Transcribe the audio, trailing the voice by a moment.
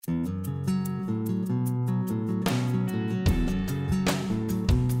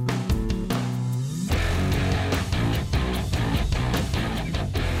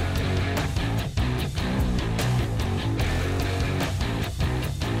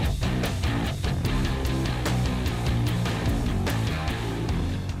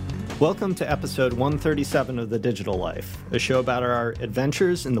Welcome to episode 137 of The Digital Life, a show about our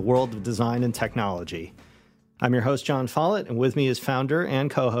adventures in the world of design and technology. I'm your host, John Follett, and with me is founder and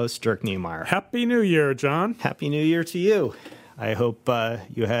co-host Dirk Niemeyer. Happy New Year, John. Happy New Year to you. I hope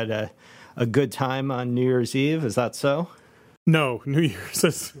you had a good time on New Year's Eve. Is that so? No, New Year's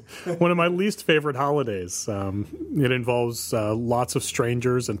is one of my least favorite holidays. It involves lots of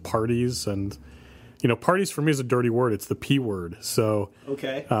strangers and parties, and parties for me is a dirty word. It's the P word. So,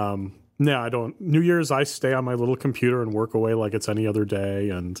 okay. I don't. New Year's, I stay on my little computer and work away like it's any other day,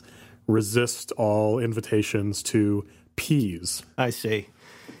 and resist all invitations to P's. I see.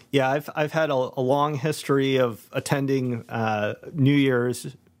 Yeah, I've had a long history of attending New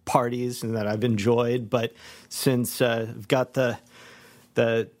Year's parties and that I've enjoyed, but since I've got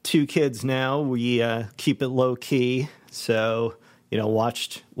the two kids now, we keep it low key. So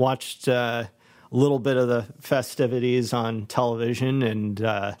watched a little bit of the festivities on television, and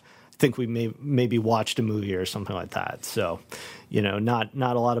I think we maybe watched a movie or something like that. So not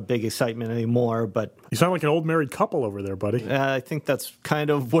a lot of big excitement anymore. But you sound like an old married couple over there, buddy. I think that's kind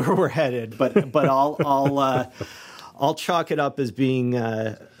of where we're headed. But I'll chalk it up as being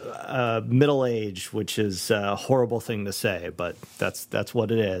middle age, which is a horrible thing to say, but that's what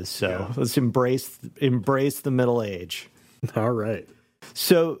it is. So yeah. Let's embrace the middle age. All right.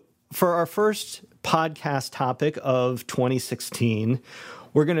 So for our first podcast topic of 2016,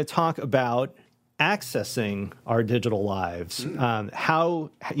 we're going to talk about accessing our digital lives. How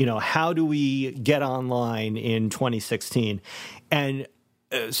do we get online in 2016? And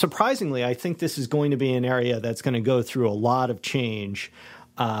surprisingly, I think this is going to be an area that's going to go through a lot of change.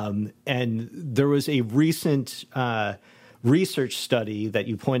 And there was a recent research study that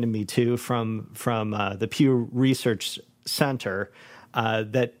you pointed me to from the Pew Research Center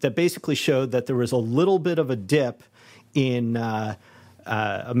that basically showed that there was a little bit of a dip in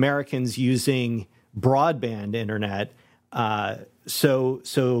Americans using broadband internet. So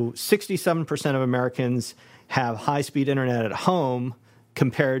 67% of Americans have high-speed internet at home,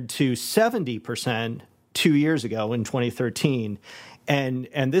 compared to 70% 2 years ago in 2013,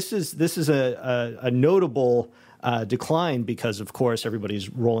 and this is a notable decline because, of course, everybody's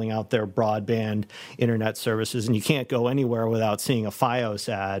rolling out their broadband internet services, and you can't go anywhere without seeing a FiOS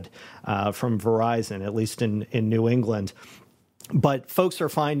ad from Verizon, at least in New England. But folks are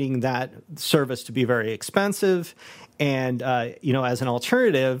finding that service to be very expensive, and as an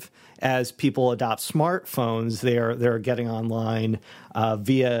alternative, as people adopt smartphones, they're getting online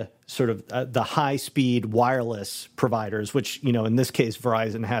via sort of the high-speed wireless providers, which in this case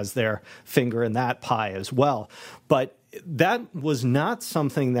Verizon has their finger in that pie as well. But that was not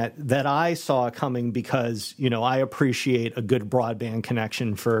something that I saw coming because I appreciate a good broadband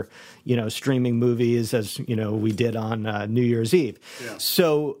connection for streaming movies, as we did on New Year's Eve. Yeah.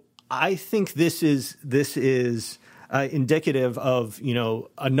 So I think this is indicative of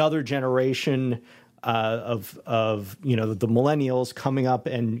another generation of the millennials coming up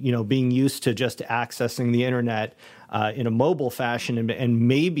and being used to just accessing the internet in a mobile fashion, and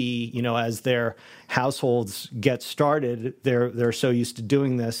maybe as their households get started, they're so used to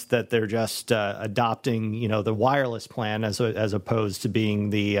doing this that they're just adopting the wireless plan as opposed to being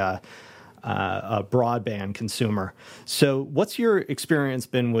the a broadband consumer. So what's your experience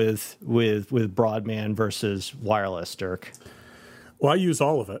been with broadband versus wireless, Dirk? Well, I use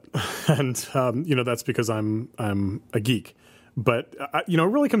all of it, and that's because I'm a geek. But it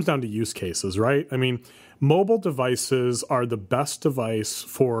really comes down to use cases, right? I mean, mobile devices are the best device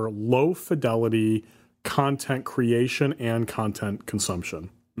for low fidelity content creation and content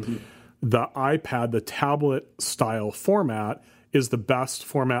consumption. Mm-hmm. The iPad, the tablet style format, is the best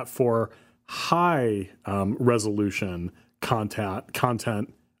format for high resolution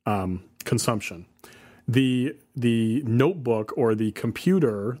content consumption. The notebook or the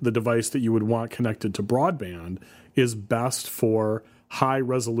computer, the device that you would want connected to broadband, is best for high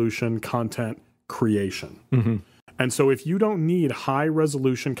resolution content creation. Mm-hmm. And so if you don't need high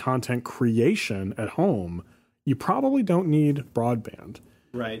resolution content creation at home, you probably don't need broadband.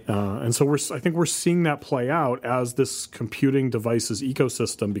 Right. And so I think we're seeing that play out as this computing devices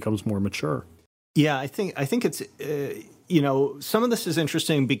ecosystem becomes more mature. Yeah, I think it's some of this is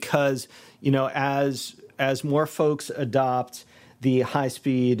interesting because as more folks adopt the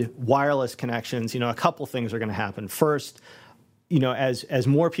high-speed wireless connections, a couple things are going to happen. First, as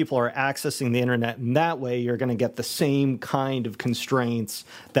more people are accessing the internet in that way, you're going to get the same kind of constraints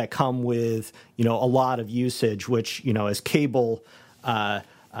that come with a lot of usage, which as cable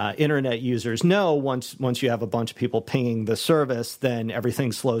internet users know, once you have a bunch of people pinging the service, then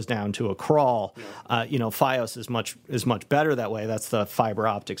everything slows down to a crawl. Fios is much better that way. That's the fiber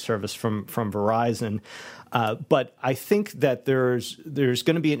optic service from Verizon. But I think that there's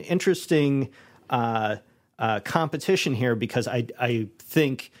going to be an interesting competition here, because I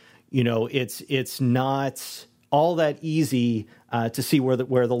think it's not all that easy to see where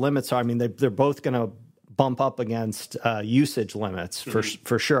the limits are. I mean, they're both going to bump up against usage limits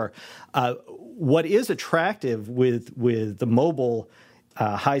for sure. What is attractive with the mobile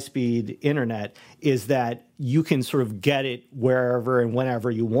high-speed internet is that you can sort of get it wherever and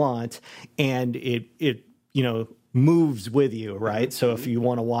whenever you want, and it moves with you, right? So if you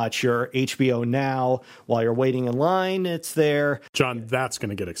want to watch your HBO Now while you're waiting in line, it's there. John, that's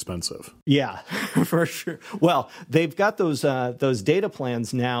going to get expensive. Yeah, for sure. Well, they've got those data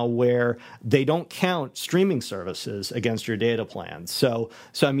plans now where they don't count streaming services against your data plans. So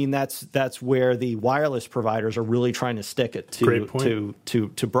I mean, that's where the wireless providers are really trying to stick it to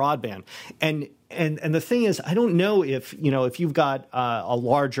broadband. And the thing is, I don't know if you've got a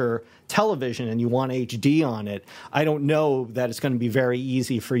larger television and you want HD on it, I don't know that it's going to be very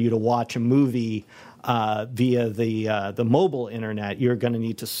easy for you to watch a movie via the mobile internet. You're going to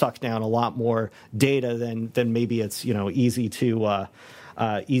need to suck down a lot more data than maybe it's easy to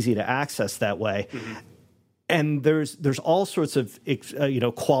access that way. Mm-hmm. And there's all sorts of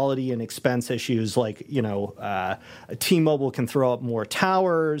quality and expense issues, like T-Mobile can throw up more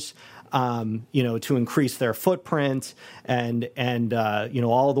towers, to increase their footprint, and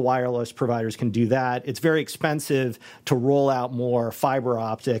all the wireless providers can do that. It's very expensive to roll out more fiber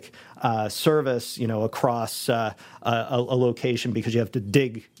optic service, across a location, because you have to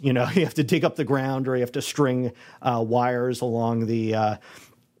dig up the ground, or you have to string wires along the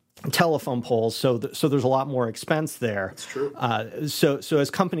telephone poles, so there's a lot more expense there. That's true. So as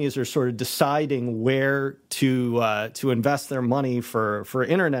companies are sort of deciding where to invest their money for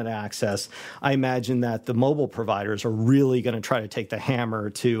internet access, I imagine that the mobile providers are really going to try to take the hammer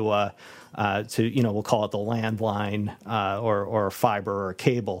to we'll call it the landline or fiber or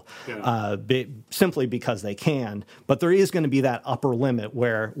cable, simply because they can. But there is going to be that upper limit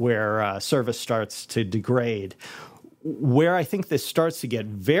where service starts to degrade. Where I think this starts to get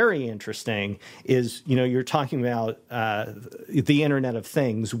very interesting is, you're talking about the Internet of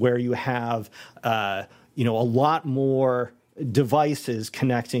Things, where you have, a lot more devices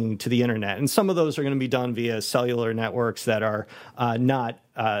connecting to the internet. And some of those are going to be done via cellular networks that are not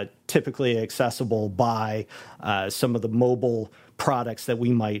typically accessible by some of the mobile products that we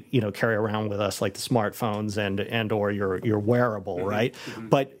might carry around with us, like the smartphones and or your wearable, mm-hmm. right? Mm-hmm.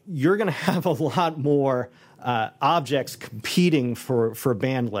 But you're going to have a lot more objects competing for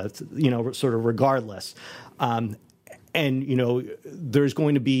bandwidth, sort of regardless. And there's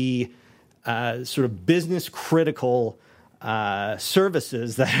going to be sort of business critical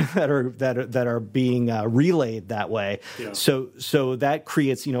services that are being relayed that way. Yeah. So that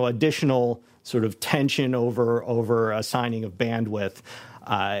creates additional sort of tension over assigning of bandwidth,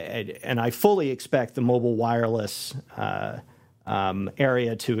 and I fully expect the mobile wireless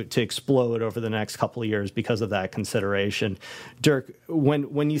area to explode over the next couple of years because of that consideration. Dirk,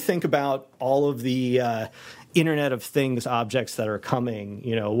 when you think about all of the Internet of Things objects that are coming,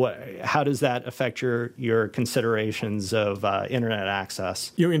 how does that affect your considerations of internet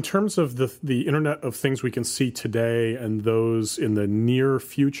access? In terms of the Internet of Things we can see today and those in the near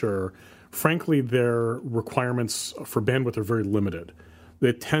future, frankly, their requirements for bandwidth are very limited.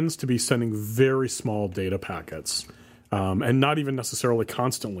 It tends to be sending very small data packets. And not even necessarily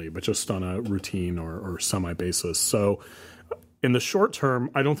constantly, but just on a routine or semi basis. So in the short term,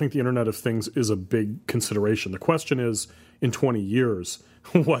 I don't think the Internet of Things is a big consideration. The question is, in 20 years,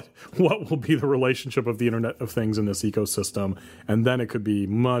 what will be the relationship of the Internet of Things in this ecosystem? And then it could be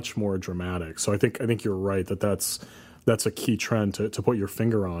much more dramatic. So I think you're right that's a key trend to put your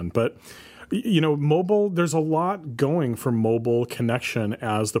finger on. But mobile, there's a lot going for mobile connection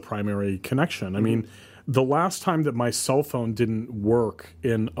as the primary connection. Mm-hmm. I mean, the last time that my cell phone didn't work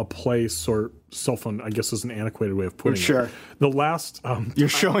in a place, or cell phone, I guess, is an antiquated way of putting it. The last... You're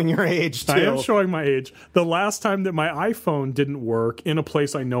showing your age, too. I am showing my age. The last time that my iPhone didn't work in a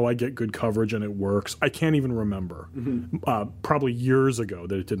place I know I get good coverage and it works, I can't even remember. Mm-hmm. Probably years ago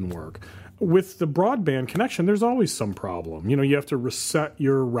that it didn't work. With the broadband connection, there's always some problem. You have to reset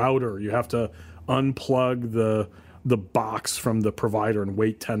your router. You have to unplug the box from the provider and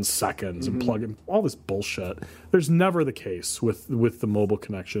wait 10 seconds and plug in, all this bullshit. There's never the case with the mobile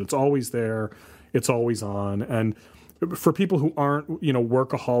connection. It's always there. It's always on. And for people who aren't,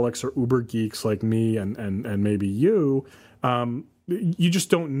 workaholics or uber geeks like me and maybe you, you just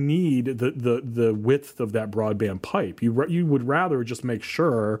don't need the width of that broadband pipe. You would rather just make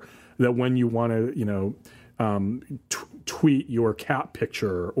sure that when you want to, tweet your cat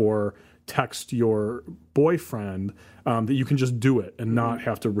picture or text your boyfriend, that you can just do it and not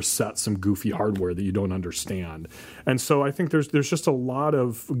have to reset some goofy hardware that you don't understand. And so I think there's just a lot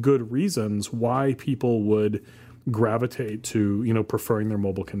of good reasons why people would gravitate to, preferring their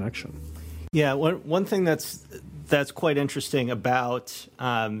mobile connection. Yeah, one thing that's quite interesting about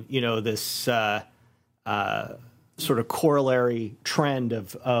this sort of corollary trend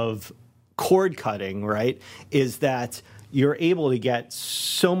of cord cutting, right, is that you're able to get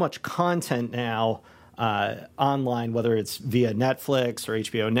so much content now online, whether it's via Netflix or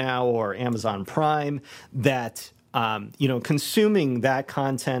HBO Now or Amazon Prime, that consuming that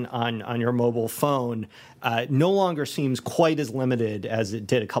content on your mobile phone no longer seems quite as limited as it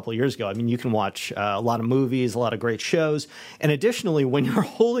did a couple of years ago. I mean, you can watch a lot of movies, a lot of great shows. And additionally, when you're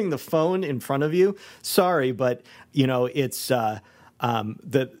holding the phone in front of you, it's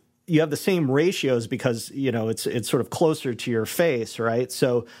you have the same ratios because, it's sort of closer to your face, right?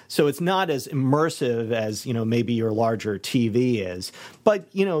 So it's not as immersive as, maybe your larger TV is. But,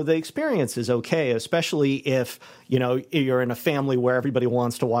 the experience is okay, especially if, you're in a family where everybody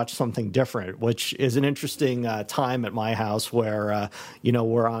wants to watch something different, which is an interesting time at my house where,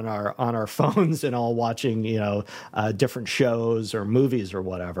 we're on our phones and all watching, different shows or movies or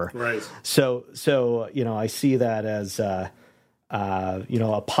whatever. Right. So I see that as a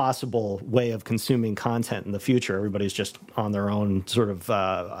possible way of consuming content in the future. Everybody's just on their own sort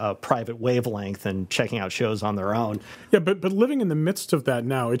of private wavelength and checking out shows on their own. Yeah, but living in the midst of that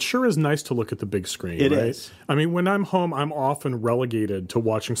now, it sure is nice to look at the big screen, It right? is. I mean, when I'm home, I'm often relegated to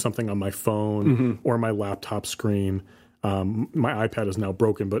watching something on my phone or my laptop screen. My iPad is now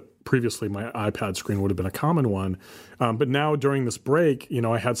broken, but previously my iPad screen would have been a common one. But now during this break,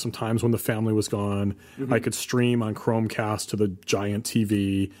 I had some times when the family was gone. I could stream on Chromecast to the giant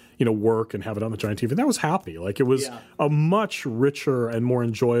TV, work and have it on the giant TV. And that was happy. Like it was a much richer and more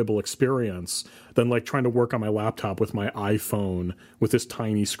enjoyable experience than like trying to work on my laptop with my iPhone with this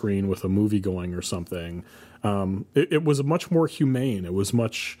tiny screen with a movie going or something. It was much more humane.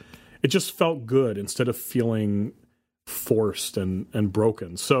 It just felt good instead of feeling forced and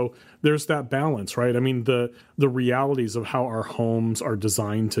broken. So there's that balance, right? I mean, the realities of how our homes are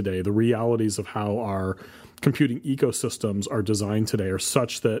designed today, the realities of how our computing ecosystems are designed today are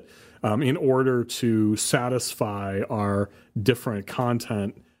such that in order to satisfy our different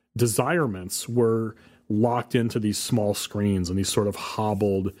content desirements, we're locked into these small screens and these sort of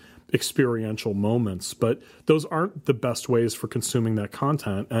hobbled experiential moments. But those aren't the best ways for consuming that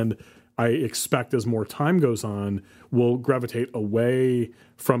content. And I expect as more time goes on, we'll gravitate away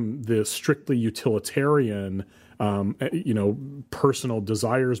from the strictly utilitarian, personal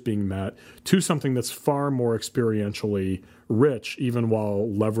desires being met to something that's far more experientially rich, even while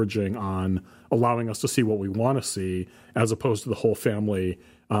leveraging on allowing us to see what we want to see, as opposed to the whole family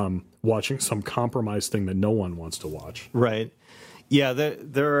watching some compromised thing that no one wants to watch. Right. Yeah,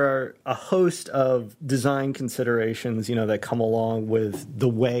 there are a host of design considerations, that come along with the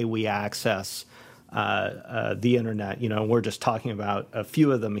way we access the internet. We're just talking about a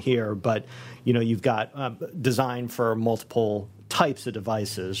few of them here, but you've got design for multiple types of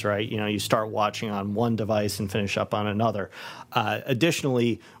devices, right? You start watching on one device and finish up on another.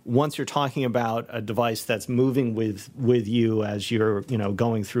 Additionally, once you're talking about a device that's moving with you as you're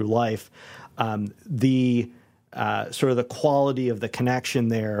going through life, sort of the quality of the connection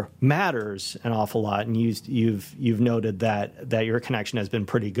there matters an awful lot, and you've noted that your connection has been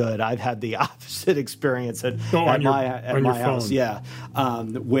pretty good. I've had the opposite experience at my house. Yeah,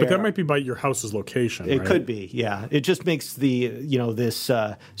 but that might be by your house's location. It right? could be. Yeah, it just makes the this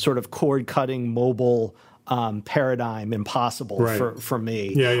sort of cord cutting mobile paradigm impossible for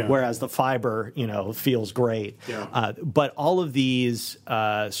me. Yeah. Whereas the fiber, feels great. Yeah. But all of these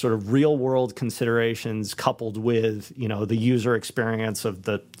sort of real world considerations coupled with, the user experience of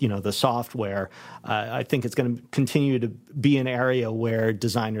the software, I think it's going to continue to be an area where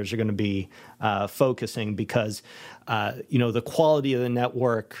designers are going to be focusing because, the quality of the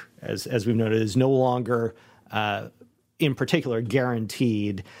network, as we've noted, is no longer in particular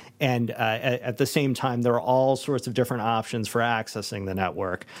guaranteed, and at the same time there are all sorts of different options for accessing the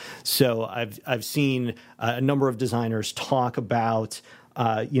network. So I've seen a number of designers talk about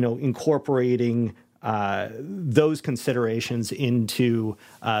incorporating those considerations into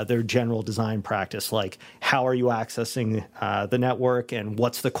their general design practice, like how are you accessing the network and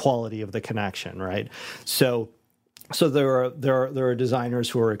what's the quality of the connection, right? So So there are designers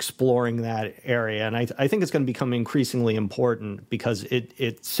who are exploring that area, and I think it's going to become increasingly important because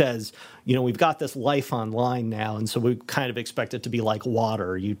it says, we've got this life online now, and so we kind of expect it to be like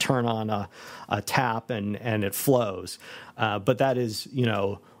water. You turn on a tap and it flows, but that is,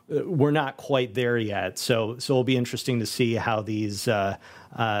 we're not quite there yet. So it'll be interesting to see how these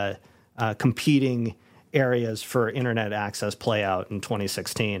competing areas for internet access play out in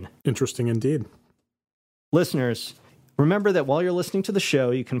 2016. Interesting indeed. Listeners, remember that while you're listening to the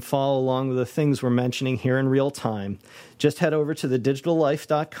show, you can follow along with the things we're mentioning here in real time. Just head over to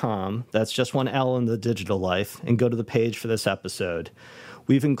thedigitallife.com, that's just one L in the Digital Life, and go to the page for this episode.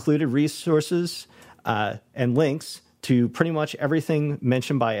 We've included resources and links to pretty much everything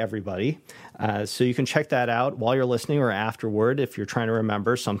mentioned by everybody. So you can check that out while you're listening or afterward if you're trying to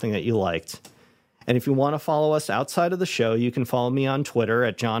remember something that you liked. And if you want to follow us outside of the show, you can follow me on Twitter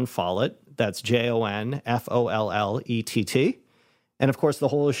at John Follett. That's JONFOLLETT. And of course, the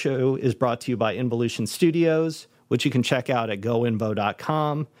whole show is brought to you by Involution Studios, which you can check out at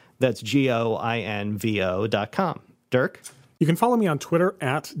goinvo.com. That's GOINVO.com. Dirk? You can follow me on Twitter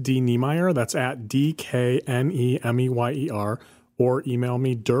at dniemeyer. That's at DKNEMEYER, or email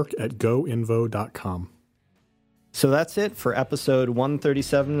me dirk@goinvo.com. So that's it for episode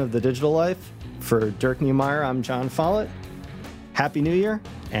 137 of The Digital Life. For Dirk Niemeyer, I'm John Follett. Happy New Year,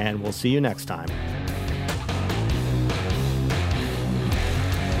 and we'll see you next time.